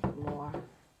maybe a little bit more.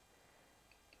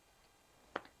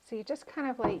 So you just kind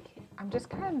of like, I'm just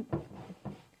kind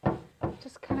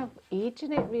of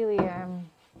aging it really. I'm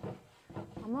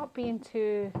not being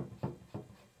too,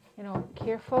 you know,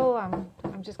 careful. I'm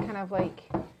just kind of like,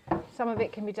 some of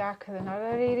it can be darker than other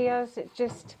areas. It's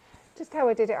just how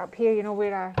I did it up here, you know,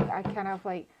 where I kind of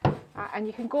like, and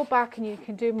you can go back and you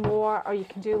can do more or you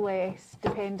can do less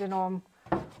depending on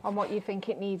what you think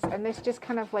it needs. And this just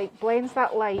kind of like blends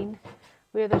that line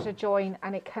where there's a join,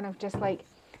 and it kind of just like,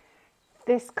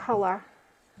 this colour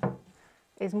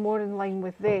is more in line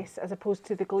with this as opposed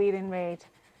to the glaring red.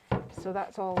 So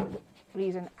that's all the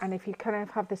reason. And if you kind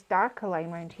of have this darker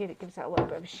line around here, it gives it a little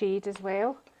bit of shade as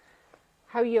well.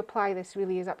 How you apply this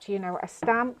really is up to you. Now, I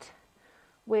stamped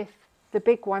with the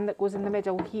big one that goes in the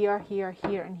middle here, here,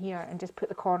 here and here, and just put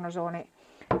the corners on it,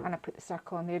 and I put the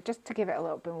circle on there just to give it a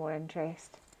little bit more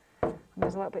interest. And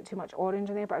there's a little bit too much orange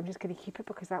in there, but I'm just going to keep it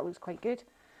because that looks quite good.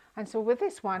 And so with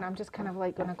this one, I'm just kind of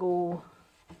like going to go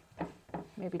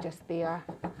maybe just there,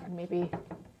 and maybe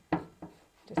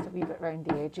just a wee bit round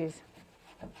the edges,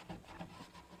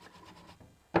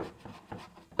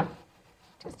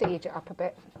 just to age it up a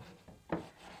bit.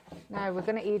 Now we're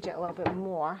going to age it a little bit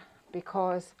more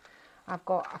because I've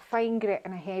got a fine grit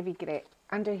and a heavy grit.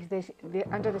 Under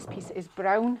this piece is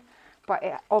brown, but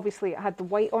obviously it had the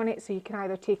white on it, so you can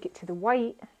either take it to the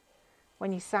white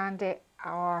when you sand it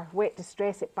or wet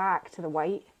distress it back to the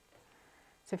white.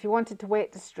 So if you wanted to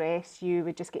wet distress, you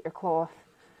would just get your cloth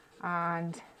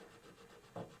and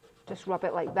just rub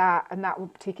it like that, and that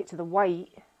will take it to the white.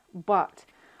 But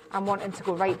I'm wanting to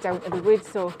go right down to the wood,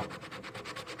 so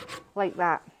like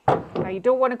that. Now you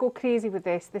don't want to go crazy with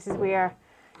this. This is where,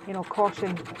 you know,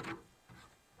 caution.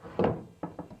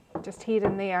 Just here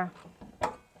and there.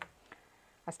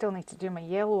 I still need to do my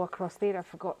yellow across there. I've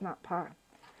forgotten that part.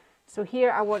 So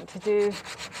here I want to do,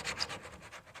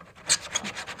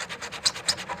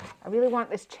 I really want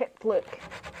this chipped look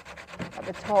at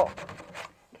the top.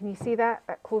 Can you see that?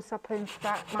 That close up in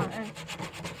that, Martin?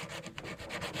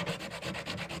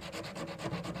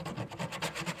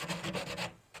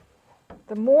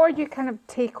 The more you kind of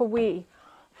take away,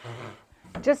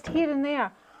 just here and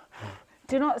there,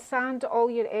 do not sand all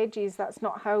your edges. That's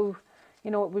not how,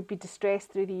 you know, it would be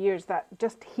distressed through the years. That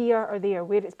just here or there,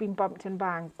 where it's been bumped and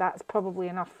banged, that's probably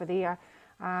enough for there.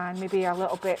 And maybe a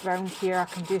little bit round here, I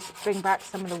can just bring back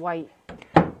some of the white.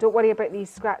 Don't worry about these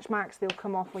scratch marks, they'll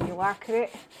come off when you lacquer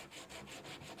it.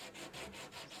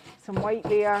 Some white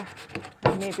there,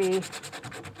 and maybe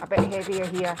a bit heavier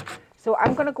here. So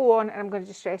I'm going to go on and I'm going to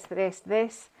distress the rest of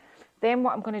this. Then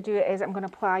what I'm going to do is I'm going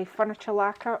to apply furniture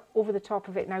lacquer over the top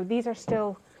of it. Now these are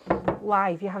still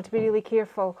live, you have to be really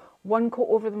careful. One coat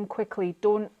over them quickly,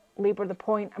 don't labour the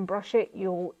point and brush it,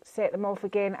 you'll set them off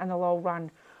again and they'll all run.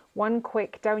 One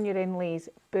quick down your inlays,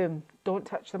 boom, don't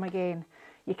touch them again.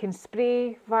 You can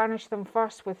spray varnish them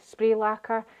first with spray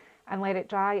lacquer and let it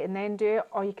dry and then do it,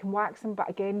 or you can wax them, but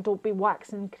again, don't be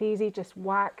waxing crazy, just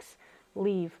wax,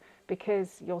 leave,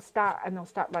 because you'll start and they'll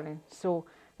start running. So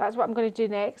that's what I'm going to do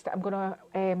next. I'm going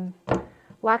to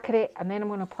lacquer it, and then I'm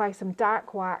going to apply some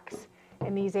dark wax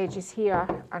in these edges here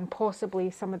and possibly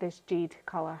some of this jade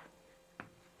colour.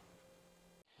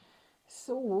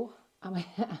 So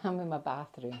I'm in my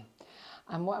bathroom,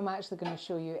 and what I'm actually going to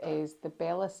show you is the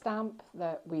Bella stamp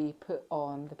that we put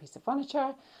on the piece of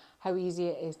furniture, how easy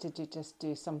it is to just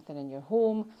do something in your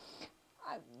home.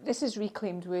 This is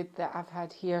reclaimed wood that I've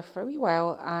had here for a wee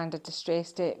while, and I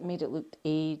distressed it, made it look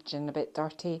aged and a bit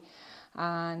dirty,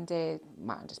 and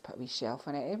Martin just put a wee shelf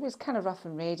on it. It was kind of rough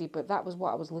and ready, but that was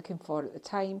what I was looking for at the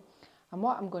time. And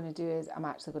what I'm going to do is I'm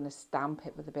actually going to stamp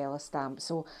it with the Bella stamp.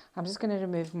 So I'm just going to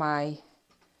remove my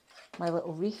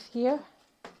little wreath here.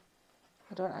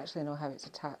 I don't actually know how it's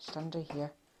attached under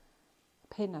here.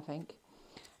 A pin, I think.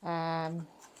 I'll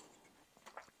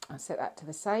set that to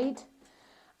the side.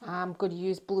 I'm going to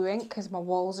use blue ink because my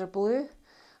walls are blue,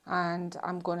 and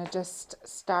I'm going to just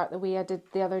start the way I did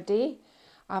the other day.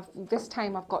 This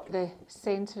time I've got the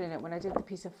centre in it. When I did the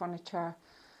piece of furniture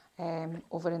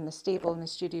over in the stable in the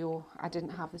studio, I didn't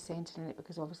have the centre in it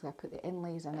because obviously I put the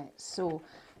inlays in it. So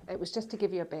it was just to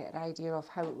give you a better idea of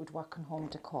how it would work on home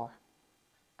decor.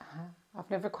 I've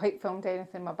never quite filmed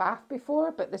anything in my bath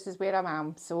before, but this is where I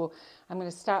am. So I'm going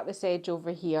to start this edge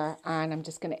over here, and I'm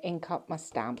just going to ink up my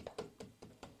stamp.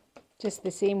 Just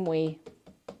the same way.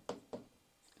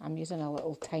 I'm using a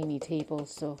little tiny table,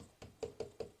 so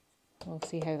we'll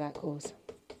see how that goes.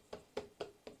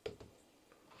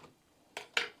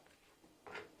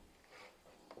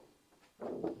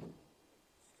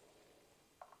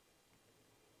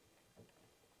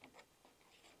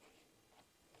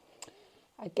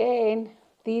 Again,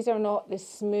 these are not the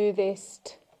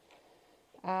smoothest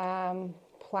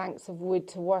planks of wood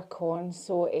to work on,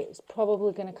 so it's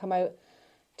probably going to come out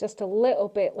just a little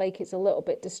bit like it's a little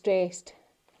bit distressed,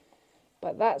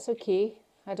 but that's okay.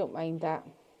 I don't mind that.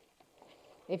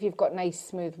 If you've got nice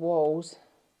smooth walls,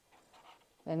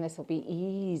 then this will be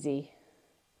easy.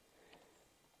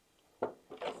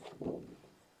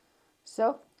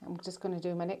 So I'm just going to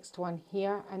do my next one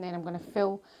here, and then I'm going to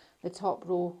fill the top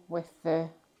row with the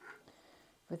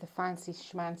fancy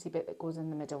schmancy bit that goes in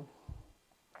the middle.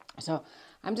 So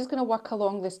I'm just going to work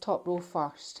along this top row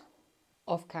first.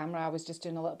 Off camera, I was just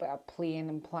doing a little bit of playing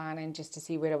and planning just to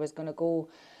see where I was going to go.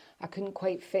 I couldn't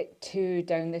quite fit 2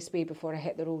 down this way before I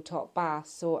hit the roll top bath,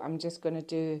 so I'm just going to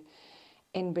do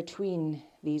in between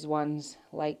these ones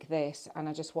like this, and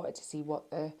I just wanted to see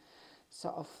what the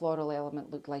sort of floral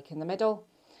element looked like in the middle.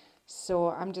 So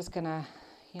I'm just going to,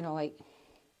 you know, like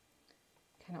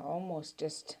kind of almost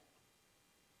just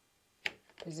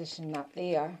position that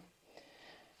there,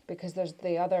 because there's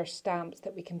the other stamps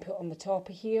that we can put on the top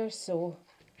of here, so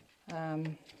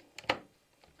I'm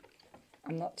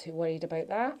not too worried about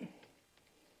that.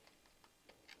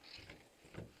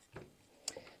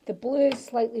 The blue is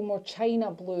slightly more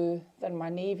china blue than my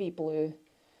navy blue,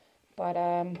 but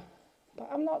I'm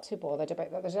not too bothered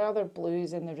about that. There's other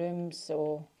blues in the room,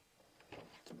 so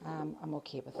I'm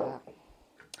okay with that.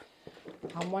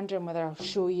 I'm wondering whether I'll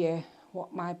show you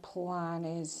what my plan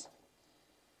is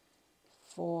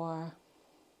for.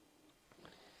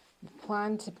 I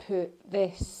plan to put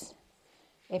this,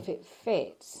 if it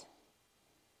fits,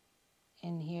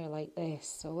 in here like this.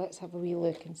 So let's have a wee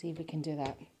look and see if we can do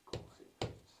that.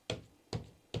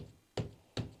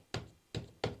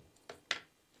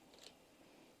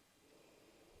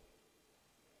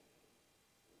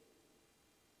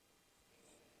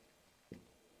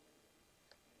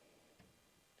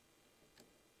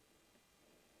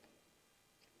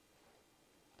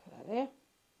 Put that there.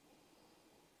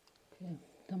 Okay,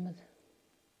 done with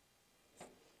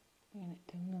bringing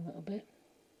it down a little bit.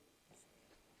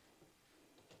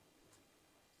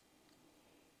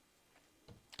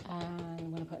 And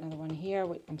I'm going to put another one here.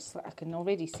 I can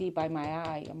already see by my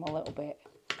eye I'm a little bit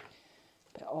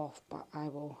off, but I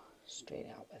will straighten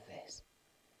it up with this.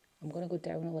 I'm going to go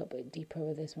down a little bit deeper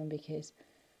with this one because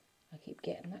I keep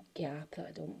getting that gap that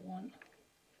I don't want.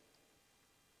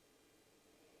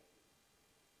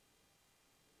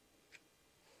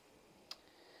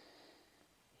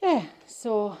 Yeah,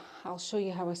 so I'll show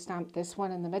you how I stamp this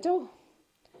one in the middle,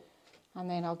 and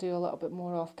then I'll do a little bit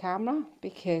more off camera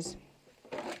because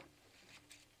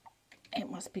it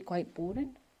must be quite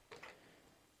boring.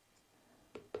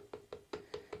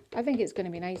 I think it's going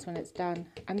to be nice when it's done,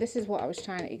 and this is what I was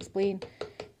trying to explain.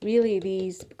 Really,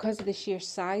 these, because of the sheer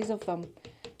size of them,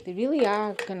 they really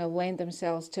are going to lend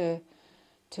themselves to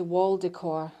wall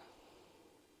decor.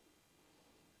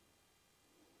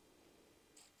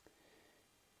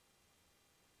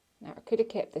 Now, I could have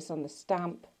kept this on the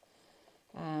stamp,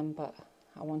 but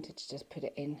I wanted to just put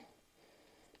it in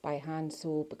by hand.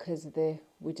 So because of the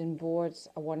wooden boards,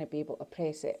 I want to be able to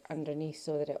press it underneath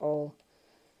so that it all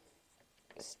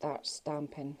starts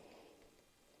stamping.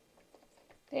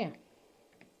 There.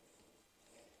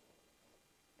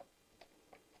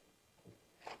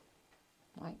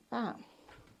 Like that.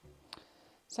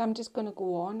 So I'm just going to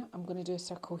go on. I'm going to do a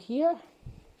circle here.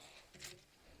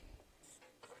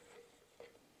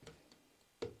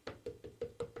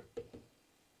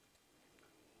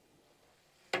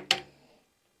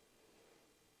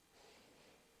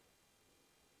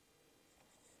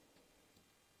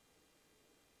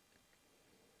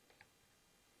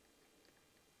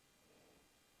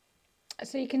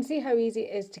 So you can see how easy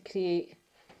it is to create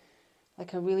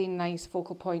like a really nice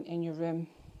focal point in your room.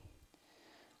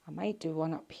 I might do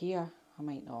one up here, I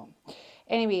might not.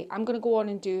 Anyway, I'm going to go on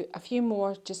and do a few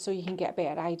more just so you can get a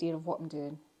better idea of what I'm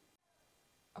doing.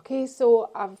 Okay,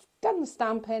 so I've done the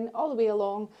stamping all the way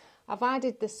along. I've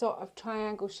added the sort of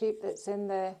triangle shape that's in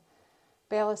the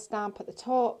Bella stamp at the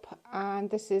top, and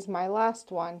this is my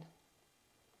last one.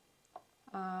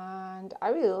 And I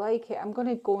really like it. I'm going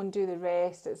to go and do the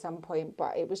rest at some point,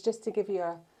 but it was just to give you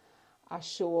a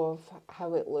show of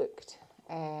how it looked.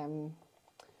 I'm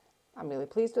really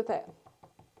pleased with it.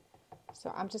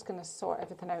 So I'm just going to sort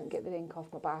everything out and get the ink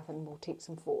off my bath, and we'll take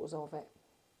some photos of it.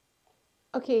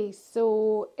 Okay,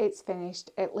 so it's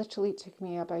finished. It literally took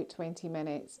me about 20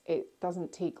 minutes. It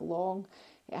doesn't take long.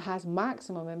 It has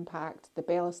maximum impact. The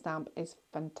Bella stamp is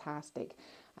fantastic.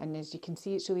 And as you can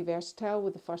see, it's really versatile.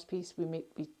 With the first piece, we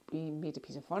made a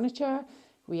piece of furniture.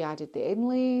 We added the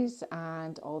inlays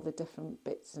and all the different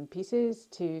bits and pieces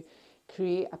to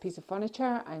create a piece of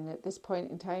furniture. And at this point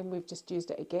in time, we've just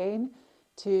used it again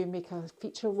to make a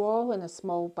feature wall in a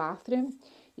small bathroom.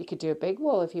 You could do a big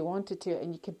wall if you wanted to,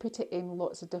 and you can put it in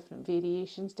lots of different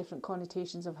variations, different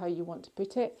connotations of how you want to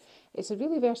put it. It's a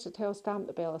really versatile stamp,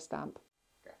 the Bella stamp.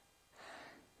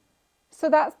 So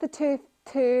that's the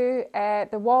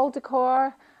the wall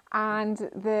decor and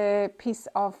the piece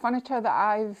of furniture that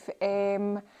I've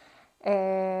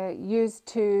used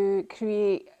to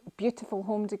create beautiful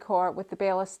home decor with the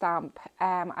Bella stamp.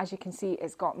 As you can see,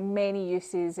 it's got many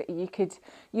uses. You could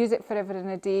use it forever and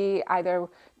a day, either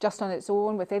just on its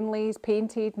own with inlays,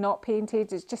 painted, not painted.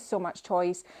 There's just so much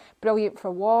choice. Brilliant for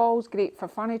walls, great for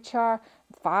furniture,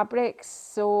 fabrics.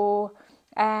 So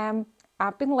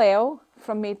I've been Leo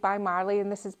from Made by Marley,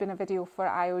 and this has been a video for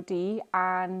IOD.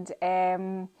 And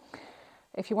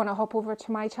if you want to hop over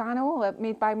to my channel at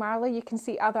Made by Marley, you can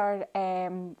see other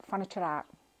furniture art.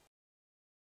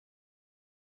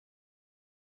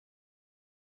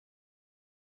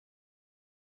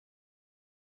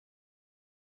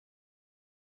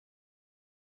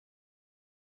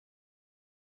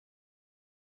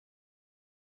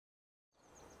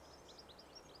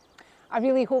 I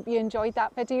really hope you enjoyed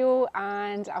that video,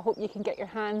 and I hope you can get your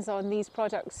hands on these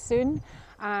products soon,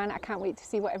 and I can't wait to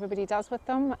see what everybody does with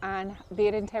them and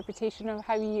their interpretation of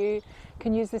how you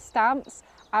can use the stamps.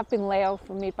 I've been Leo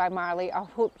from Made by Marley. I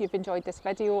hope you've enjoyed this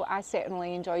video. I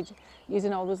certainly enjoyed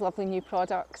using all those lovely new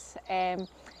products.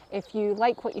 If you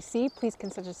like what you see, please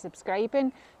consider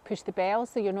subscribing, push the bell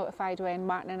so you're notified when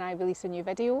Martin and I release a new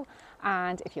video,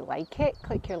 and if you like it,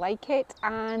 click your like it.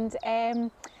 And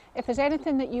if there's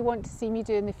anything that you want to see me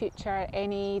do in the future,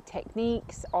 any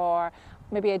techniques or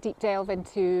maybe a deep delve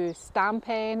into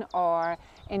stamping or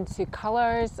into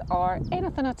colours or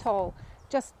anything at all,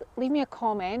 just leave me a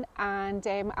comment, and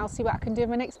I'll see what I can do in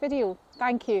my next video.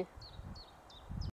 Thank you.